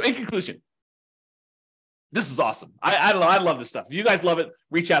 All right, so in conclusion, this is awesome. I don't know. I love this stuff. If you guys love it,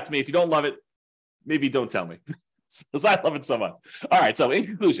 reach out to me. If you don't love it, maybe don't tell me because I love it so much. All right. So in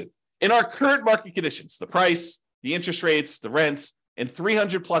conclusion, in our current market conditions, the price, the interest rates, the rents in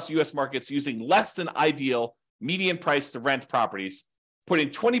 300 plus US markets using less than ideal median price to rent properties, putting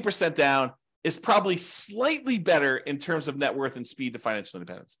 20% down is probably slightly better in terms of net worth and speed to financial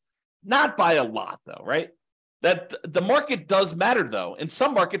independence. Not by a lot though, right? That the market does matter, though. In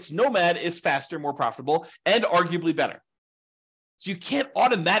some markets, nomad is faster, more profitable, and arguably better. So you can't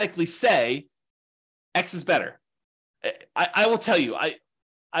automatically say X is better. I will tell you,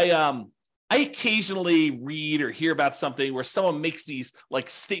 I occasionally read or hear about something where someone makes these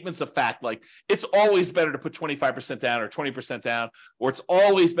statements of fact, it's always better to put 25% down or 20% down, or it's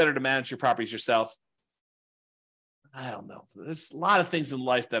always better to manage your properties yourself. I don't know. There's a lot of things in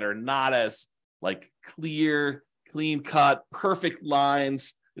life that are not as clear, clean cut, perfect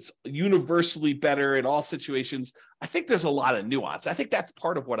lines. it's universally better in all situations. I think there's a lot of nuance. I think that's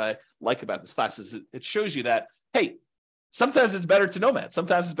part of what I like about this class is it shows you that, hey, sometimes it's better to nomad.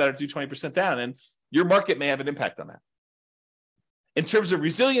 Sometimes it's better to do 20% down, and your market may have an impact on that. In terms of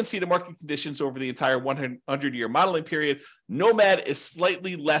resiliency to market conditions over the entire 100-year modeling period, nomad is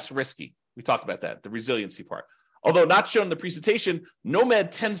slightly less risky. We talked about that, the resiliency part. Although not shown in the presentation,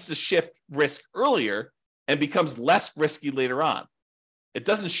 nomad tends to shift risk earlier and becomes less risky later on. It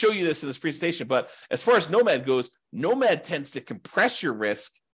doesn't show you this in this presentation, but as far as nomad goes, nomad tends to compress your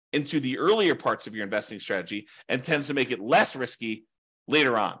risk into the earlier parts of your investing strategy and tends to make it less risky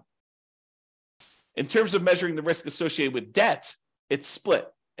later on. In terms of measuring the risk associated with debt, it's split.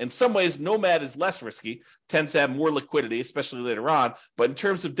 In some ways, nomad is less risky, tends to have more liquidity, especially later on. But in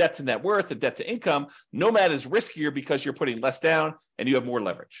terms of debt to net worth and debt to income, nomad is riskier because you're putting less down and you have more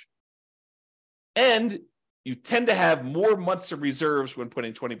leverage. And you tend to have more months of reserves when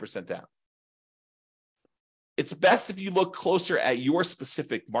putting 20% down. It's best if you look closer at your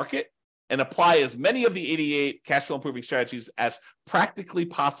specific market and apply as many of the 88 cash flow improving strategies as practically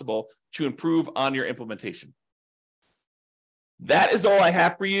possible to improve on your implementation. That is all I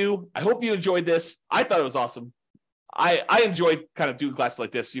have for you. I hope you enjoyed this. I thought it was awesome. I enjoyed kind of doing classes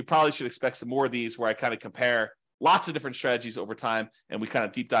like this. You probably should expect some more of these where I kind of compare lots of different strategies over time and we kind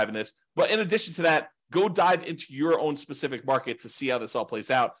of deep dive in this. But in addition to that, go dive into your own specific market to see how this all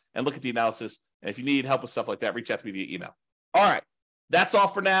plays out and look at the analysis. And if you need help with stuff like that, reach out to me via email. All right. That's all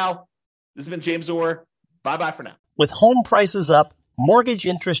for now. This has been James Orr. Bye-bye for now. With home prices up, mortgage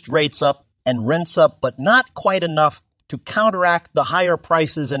interest rates up, and rents up, but not quite enough to counteract the higher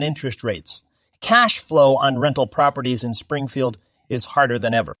prices and interest rates, cash flow on rental properties in Springfield is harder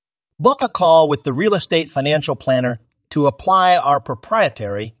than ever. Book a call with the Real Estate Financial Planner to apply our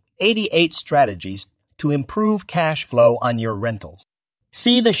proprietary 88 strategies to improve cash flow on your rentals.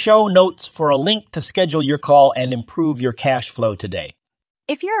 See the show notes for a link to schedule your call and improve your cash flow today.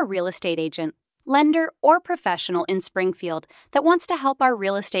 If you're a real estate agent, lender, or professional in Springfield that wants to help our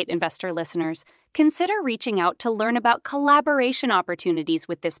real estate investor listeners, consider reaching out to learn about collaboration opportunities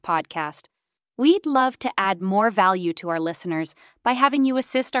with this podcast. We'd love to add more value to our listeners by having you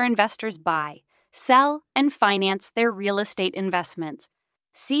assist our investors buy, sell, and finance their real estate investments.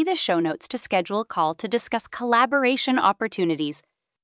 See the show notes to schedule a call to discuss collaboration opportunities